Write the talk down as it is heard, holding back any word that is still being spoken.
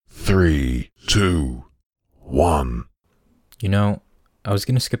3, 2, 1. You know, I was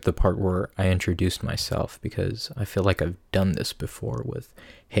going to skip the part where I introduced myself because I feel like I've done this before with,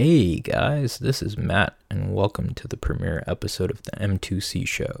 "Hey guys, this is Matt and welcome to the premiere episode of the M2C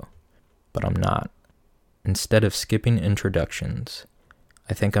show." But I'm not. Instead of skipping introductions,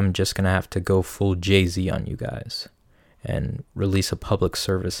 I think I'm just going to have to go full Jay-Z on you guys and release a public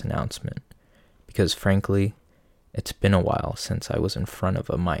service announcement because frankly, it's been a while since I was in front of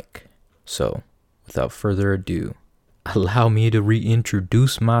a mic. So, without further ado, allow me to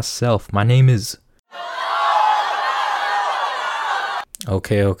reintroduce myself. My name is...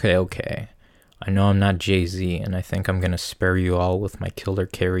 Okay. I know I'm not Jay-Z, and I think I'm going to spare you all with my killer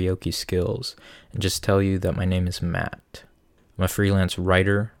karaoke skills and just tell you that my name is Matt. I'm a freelance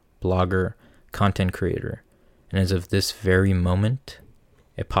writer, blogger, content creator, and as of this very moment,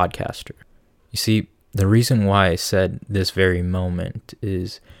 a podcaster. You see, the reason why I said this very moment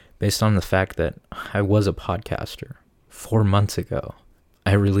is based on the fact that I was a podcaster. 4 months ago,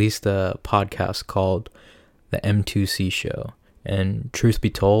 I released a podcast called The M2C Show, and truth be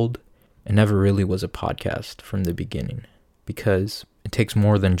told, it never really was a podcast from the beginning because it takes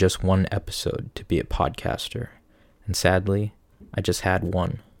more than just one episode to be a podcaster, and sadly, I just had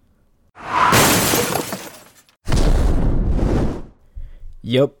one.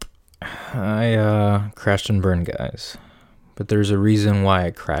 Yup, I crashed and burned, guys, but there's a reason why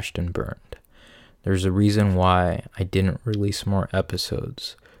I crashed and burned. There's a reason why I didn't release more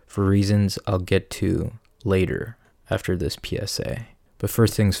episodes, for reasons I'll get to later after this PSA. But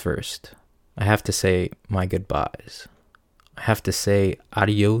first things first, I have to say my goodbyes. I have to say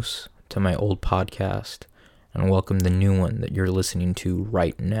adios to my old podcast and welcome the new one that you're listening to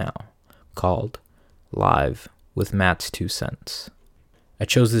right now, called Live with Matt's 2 Cents. I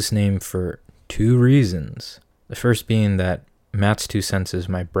chose this name for 2 reasons. The first being that Matt's 2 Cents is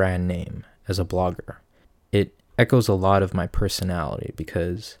my brand name as a blogger. It echoes a lot of my personality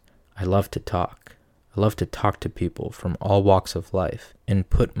because I love to talk. I love to talk to people from all walks of life and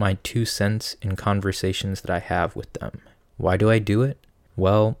put my 2 cents in conversations that I have with them. Why do I do it?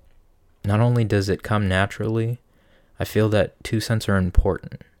 Well, not only does it come naturally, I feel that 2 cents are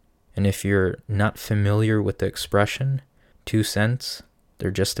important. And if you're not familiar with the expression, 2 cents,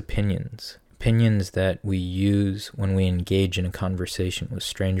 they're just opinions. Opinions that we use when we engage in a conversation with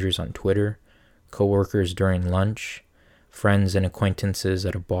strangers on Twitter, coworkers during lunch, friends and acquaintances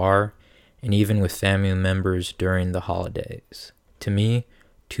at a bar, and even with family members during the holidays. To me,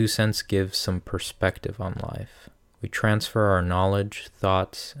 2 cents gives some perspective on life. We transfer our knowledge,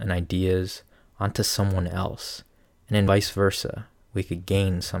 thoughts, and ideas onto someone else, and then vice versa. We could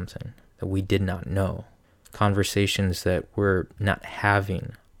gain something that we did not know. Conversations that we're not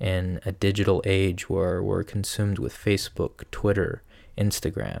having in a digital age where we're consumed with Facebook, Twitter,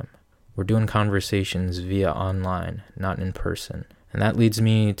 Instagram. We're doing conversations via online, not in person. And that leads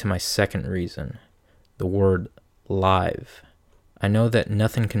me to my second reason, the word live. I know that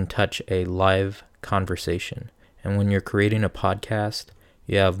nothing can touch a live conversation. And when you're creating a podcast,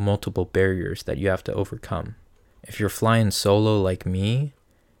 you have multiple barriers that you have to overcome. If you're flying solo like me,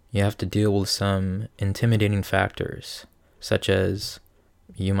 you have to deal with some intimidating factors, such as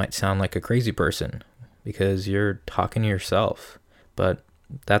you might sound like a crazy person because you're talking to yourself, but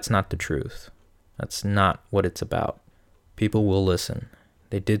that's not the truth. That's not what it's about. People will listen.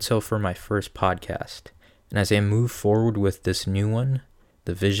 They did so for my first podcast, and as I move forward with this new one,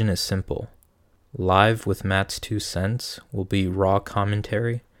 the vision is simple. Live with Matt's 2 Cents will be raw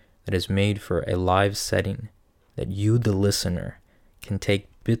commentary that is made for a live setting that you, the listener, can take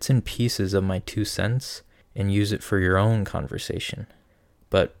bits and pieces of my 2 cents and use it for your own conversation.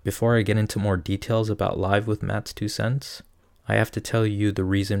 But before I get into more details about Live with Matt's 2 Cents, I have to tell you the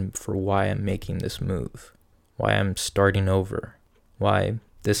reason for why I'm making this move, why I'm starting over, why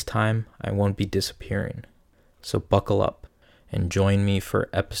this time I won't be disappearing. So buckle up and join me for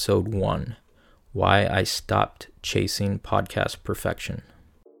episode 1, why I stopped chasing podcast perfection.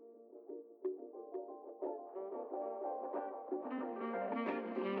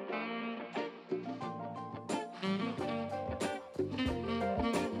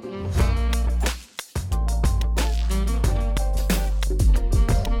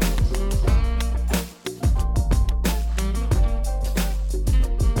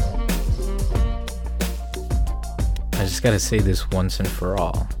 I just gotta say this once and for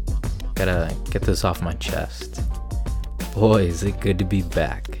all. Gotta get this off my chest. Boy, is it good to be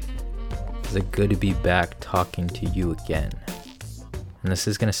back. Is it good to be back talking to you again. And this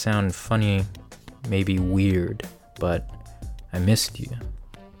is gonna sound funny, maybe weird, but I missed you.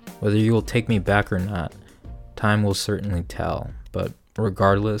 Whether you will take me back or not, time will certainly tell, but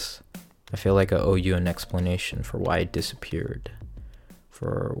regardless, I feel like I owe you an explanation for why I disappeared,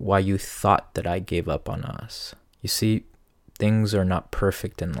 for why you thought that I gave up on us. You see, things are not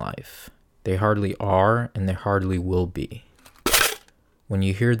perfect in life. They hardly are, and they hardly will be. When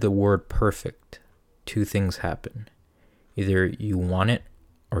you hear the word perfect, two things happen. Either you want it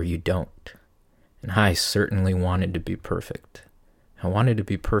or you don't. And I certainly wanted to be perfect. I wanted to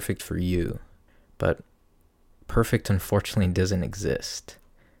be perfect for you, but perfect unfortunately doesn't exist.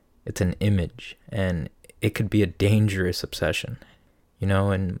 It's an image, and it could be a dangerous obsession. You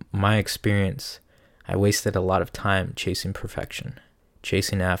know, in my experience, I wasted a lot of time chasing perfection,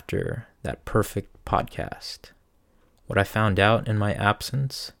 chasing after that perfect podcast. What I found out in my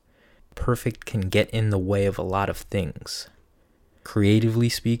absence, perfect can get in the way of a lot of things. Creatively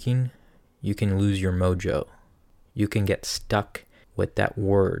speaking, you can lose your mojo. You can get stuck with that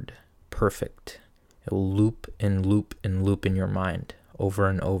word, perfect. It will loop and loop and loop in your mind over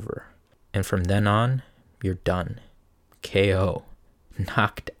and over. And from then on, you're done. KO.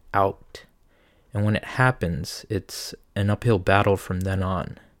 Knocked out. And when it happens, it's an uphill battle from then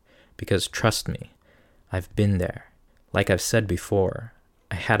on. Because trust me, I've been there. Like I've said before,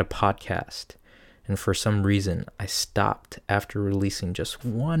 I had a podcast. And for some reason, I stopped after releasing just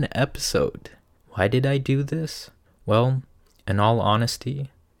one episode. Why did I do this? Well, in all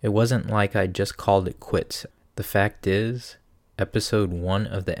honesty, it wasn't like I just called it quits. The fact is, episode 1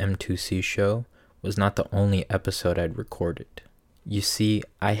 of the M2C show was not the only episode I'd recorded. You see,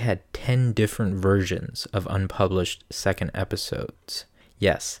 I had 10 different versions of unpublished second episodes.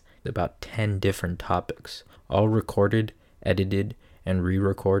 Yes, about 10 different topics, all recorded, edited, and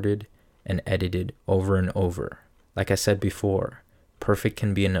re-recorded and edited over and over. Like I said before, perfect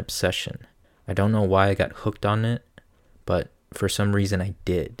can be an obsession. I don't know why I got hooked on it, but for some reason I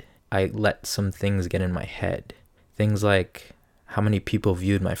did. I let some things get in my head. Things like how many people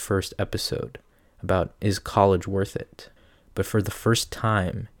viewed my first episode about is college worth it? But for the first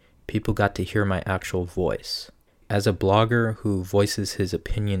time, people got to hear my actual voice. As a blogger who voices his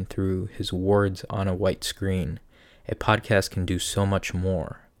opinion through his words on a white screen, a podcast can do so much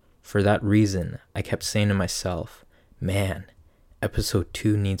more. For that reason, I kept saying to myself, man, episode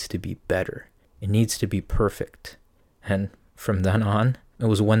 2 needs to be better. It needs to be perfect. And from then on, it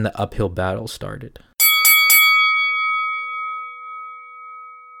was when the uphill battle started.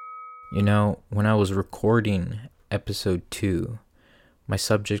 You know, when I was recording episode 2, my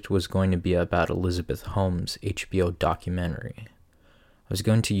subject was going to be about Elizabeth Holmes' HBO documentary. I was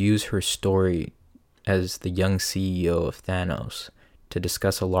going to use her story as the young CEO of Thanos to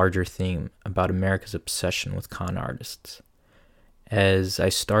discuss a larger theme about America's obsession with con artists. As I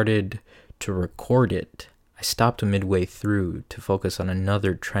started to record it, I stopped midway through to focus on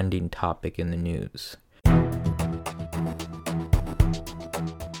another trending topic in the news.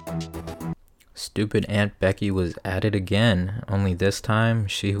 Stupid Aunt Becky was at it again, only this time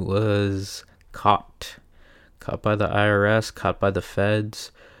she was caught. Caught by the IRS, caught by the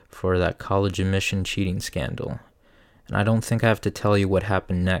feds for that college admission cheating scandal. And I don't think I have to tell you what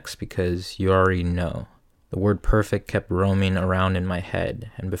happened next because you already know. The word perfect kept roaming around in my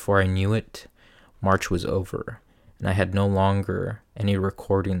head, and before I knew it, March was over, and I had no longer any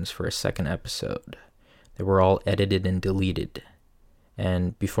recordings for a second episode. They were all edited and deleted,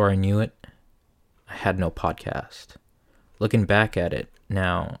 and before I knew it, I had no podcast. Looking back at it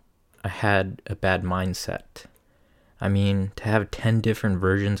now, I had a bad mindset. I mean, to have 10 different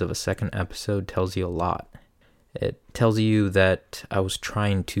versions of a second episode tells you a lot. It tells you that I was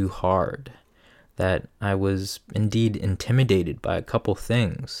trying too hard, that I was indeed intimidated by a couple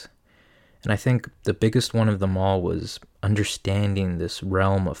things. And I think the biggest one of them all was understanding this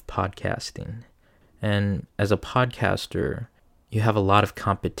realm of podcasting. And as a podcaster, you have a lot of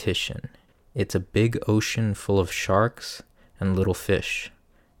competition. It's a big ocean full of sharks and little fish.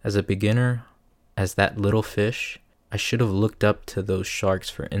 As a beginner, as that little fish, I should have looked up to those sharks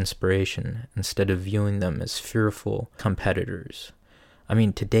for inspiration instead of viewing them as fearful competitors. I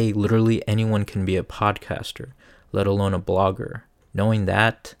mean, today, literally anyone can be a podcaster, let alone a blogger. Knowing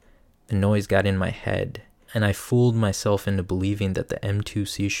that, the noise got in my head, and I fooled myself into believing that the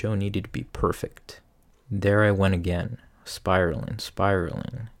M2C show needed to be perfect. There I went again,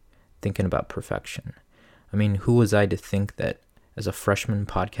 spiraling, thinking about perfection. I mean, who was I to think that as a freshman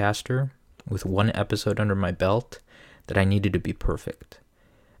podcaster, with one episode under my belt, that I needed to be perfect?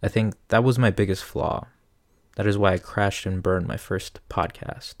 I think that was my biggest flaw. That is why I crashed and burned my first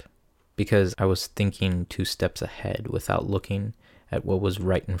podcast. Because I was thinking 2 steps ahead without looking at what was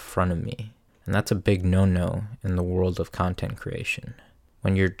right in front of me. And that's a big no-no in the world of content creation.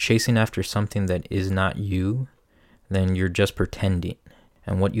 When you're chasing after something that is not you, then you're just pretending.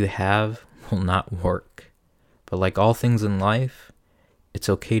 and what you have will not work. But like all things in life, it's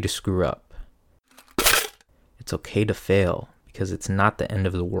okay to screw up. It's okay to fail because it's not the end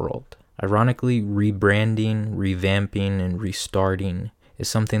of the world. Ironically, rebranding, revamping, and restarting is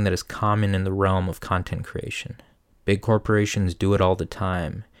something that is common in the realm of content creation. Big corporations do it all the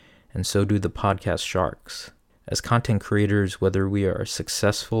time, and so do the podcast sharks. As content creators, whether we are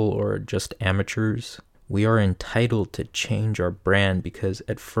successful or just amateurs, we are entitled to change our brand because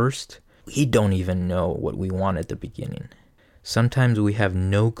at first, we don't even know what we want at the beginning. Sometimes we have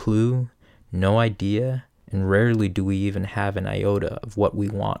no clue, no idea, and rarely do we even have an iota of what we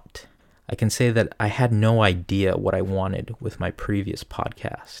want. I can say that I had no idea what I wanted with my previous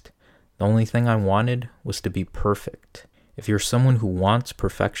podcast. The only thing I wanted was to be perfect. If you're someone who wants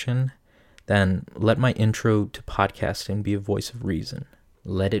perfection, then let my intro to podcasting be a voice of reason.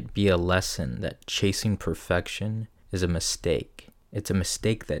 Let it be a lesson that chasing perfection is a mistake. It's a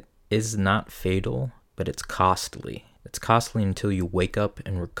mistake that is not fatal, but it's costly. It's costly until you wake up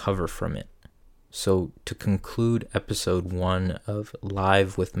and recover from it. So to conclude episode 1 of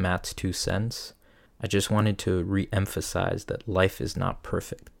Live with Matt's 2 cents, I just wanted to re-emphasize that life is not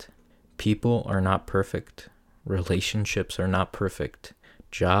perfect. People are not perfect. Relationships are not perfect.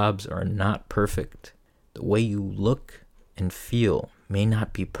 Jobs are not perfect. The way you look and feel may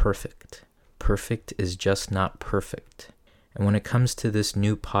not be perfect. Perfect is just not perfect. And when it comes to this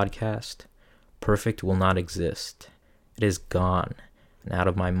new podcast, perfect will not exist. It is gone and out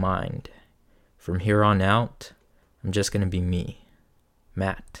of my mind. From here on out, I'm just going to be me,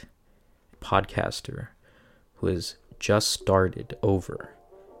 Matt, a podcaster who has just started over,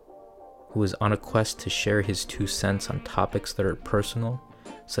 who is on a quest to share his 2 cents on topics that are personal,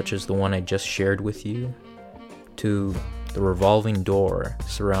 such as the one I just shared with you, to the revolving door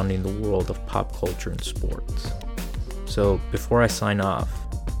surrounding the world of pop culture and sports. So before I sign off,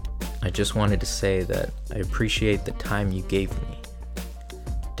 I just wanted to say that I appreciate the time you gave me.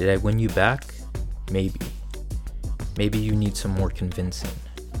 Did I win you back? Maybe. Maybe you need some more convincing.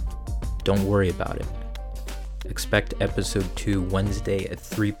 Don't worry about it. Expect episode 2 Wednesday at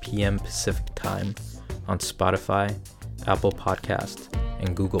 3 p.m. Pacific time on Spotify, Apple Podcast,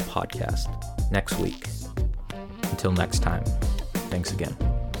 and Google Podcast next week. Until next time, thanks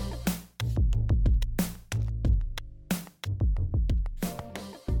again.